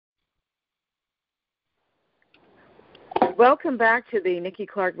Welcome back to the Nikki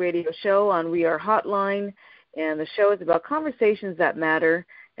Clarke Radio Show on We Are Hotline, and the show is about conversations that matter,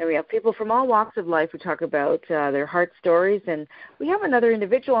 and we have people from all walks of life who talk about their heart stories, and we have another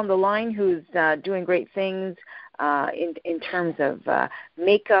individual on the line who's doing great things in terms of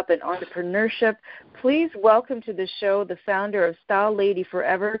makeup and entrepreneurship. Please welcome to the show the founder of Style Lady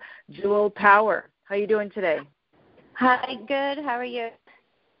Forever, Jewel Power. How are you doing today? Hi, good. How are you?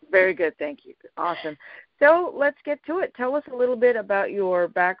 Very good, thank you. Awesome. So let's get to it. Tell us a little bit about your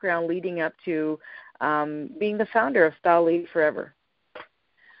background leading up to being the founder of Style Lady Forever.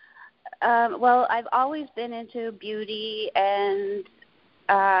 Well, I've always been into beauty and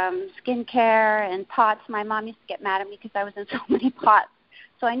skincare and pots. My mom used to get mad at me because I was in so many pots.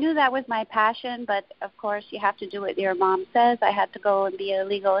 So I knew that was my passion, but of course you have to do what your mom says. I had to go and be a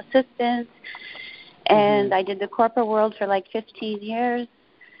legal assistant, and I did the corporate world for like 15 years.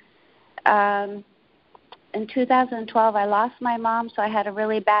 In 2012, I lost my mom, so I had a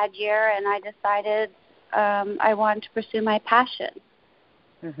really bad year, and I decided I wanted to pursue my passion.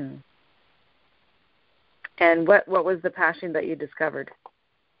 Mm-hmm. And what was the passion that you discovered?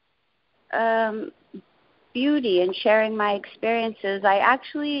 Beauty and sharing my experiences. I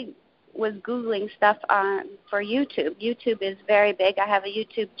actually was Googling stuff for YouTube. YouTube is very big. I have a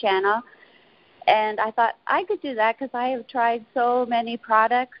YouTube channel, and I thought I could do that because I have tried so many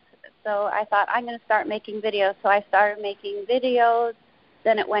products. So I thought, I'm going to start making videos. So I started making videos.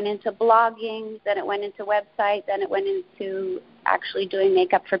 Then it went into blogging. Then it went into websites. Then it went into actually doing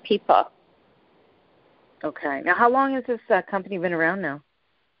makeup for people. Okay. Now, how long has this company been around now?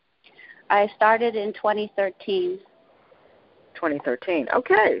 I started in 2013. 2013.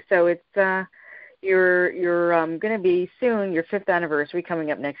 Okay. So it's you're going to be soon your 5th anniversary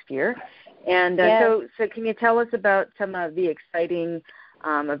coming up next year. And yes. So can you tell us about some of the exciting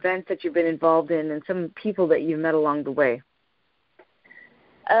events that you've been involved in and some people that you've met along the way?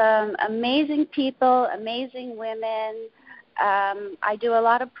 Amazing people, amazing women. I do a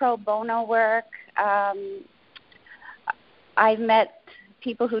lot of pro bono work. I've met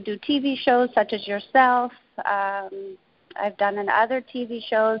people who do TV shows such as yourself. I've done in other TV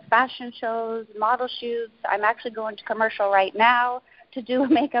shows, fashion shows, model shoots. I'm actually going to commercial right now to do a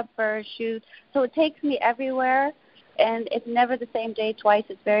makeup for a shoot. So it takes me everywhere. And it's never the same day twice.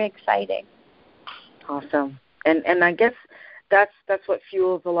 It's very exciting. Awesome. And I guess that's what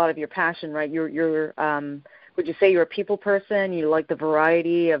fuels a lot of your passion, right? You're would you say you're a people person? You like the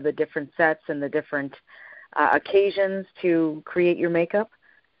variety of the different sets and the different occasions to create your makeup?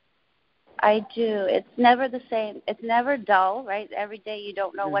 I do. It's never the same. It's never dull, right? Every day you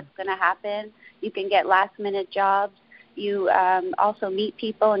don't know what's going to happen. You can get last-minute jobs. You also meet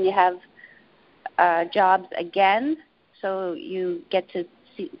people and you have jobs again, so you get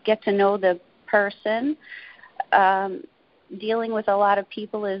to know the person. Dealing with a lot of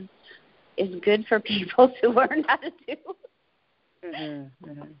people is good for people to learn how to do.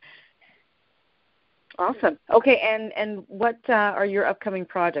 Mm-hmm. Awesome. Okay, and what are your upcoming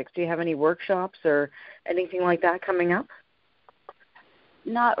projects? Do you have any workshops or anything like that coming up?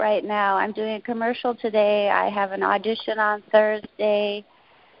 Not right now. I'm doing a commercial today. I have an audition on Thursday.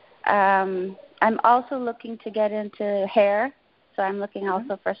 I'm also looking to get into hair, so I'm looking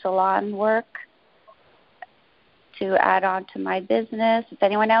also for salon work to add on to my business. If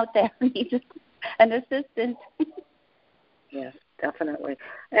anyone out there needs an assistant. Yes, definitely.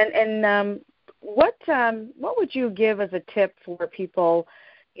 And what would you give as a tip for people,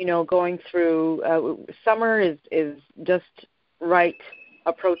 going through summer is just right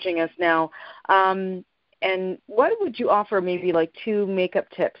approaching us now, and what would you offer maybe like 2 makeup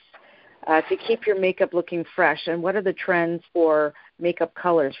tips to keep your makeup looking fresh, and what are the trends for makeup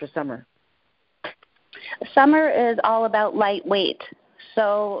colors for summer? Summer is all about lightweight,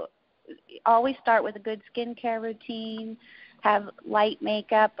 so always start with a good skincare routine, have light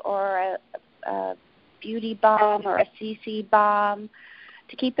makeup or a beauty balm or a CC balm.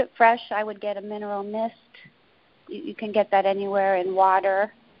 To keep it fresh, I would get a mineral mist. You can get that anywhere in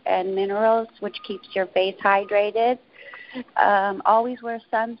water and minerals, which keeps your face hydrated. Always wear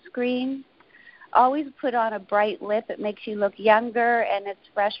sunscreen. Always put on a bright lip. It makes you look younger, and it's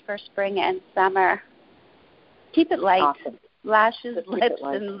fresh for spring and summer. Keep it light. Awesome. Lashes, lips,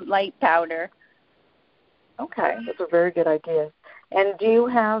 and light powder. Okay, those are very good ideas. And do you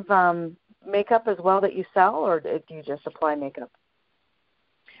have makeup as well that you sell, or do you just apply makeup?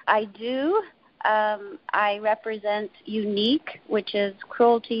 I do. I represent Unique, which is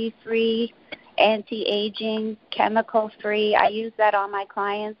cruelty-free, anti-aging, chemical-free. I use that on my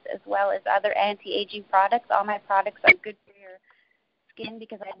clients as well as other anti-aging products. All my products are good for your skin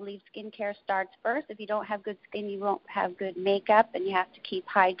because I believe skincare starts first. If you don't have good skin, you won't have good makeup, and you have to keep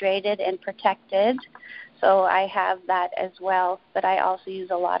hydrated and protected. So I have that as well, but I also use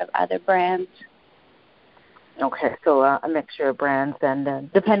a lot of other brands. Okay, so a mixture of brands,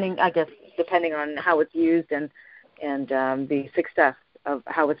 and depending on how it's used and the success of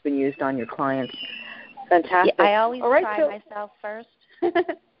how it's been used on your clients. Fantastic. Yeah, I always try myself first.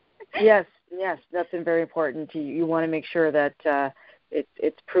 Yes, that's been very important. You want to make sure that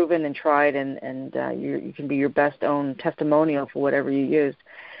it's proven and tried, and you can be your best own testimonial for whatever you use.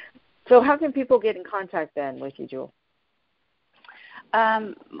 So how can people get in contact then with you, Jewel?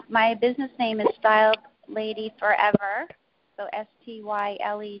 My business name is Style Lady Forever, so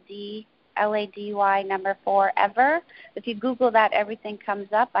STYLEDLADY 4 If you Google that, everything comes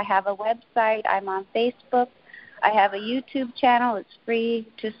up. I have a website. I'm on Facebook. I have a YouTube channel. It's free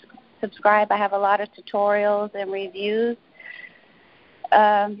to subscribe. I have a lot of tutorials and reviews.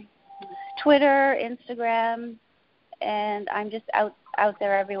 Twitter, Instagram, and I'm just out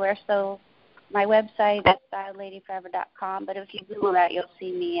there everywhere. So my website is styleladyforever.com, but if you Google that, you'll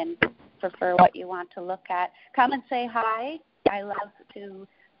see me and prefer what you want to look at. Come and say hi. I love to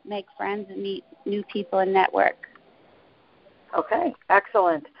make friends and meet new people and network. Okay,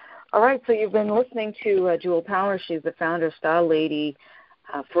 excellent. All right, so you've been listening to Jewel Power. She's the founder of Style Lady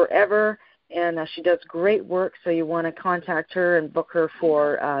Forever, and she does great work, so you want to contact her and book her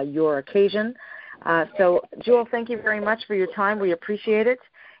for your occasion. So, Jewel, thank you very much for your time. We appreciate it,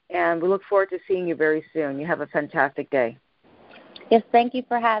 and we look forward to seeing you very soon. You have a fantastic day. Yes, thank you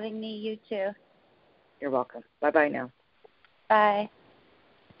for having me. You too. You're welcome. Bye-bye now. Bye.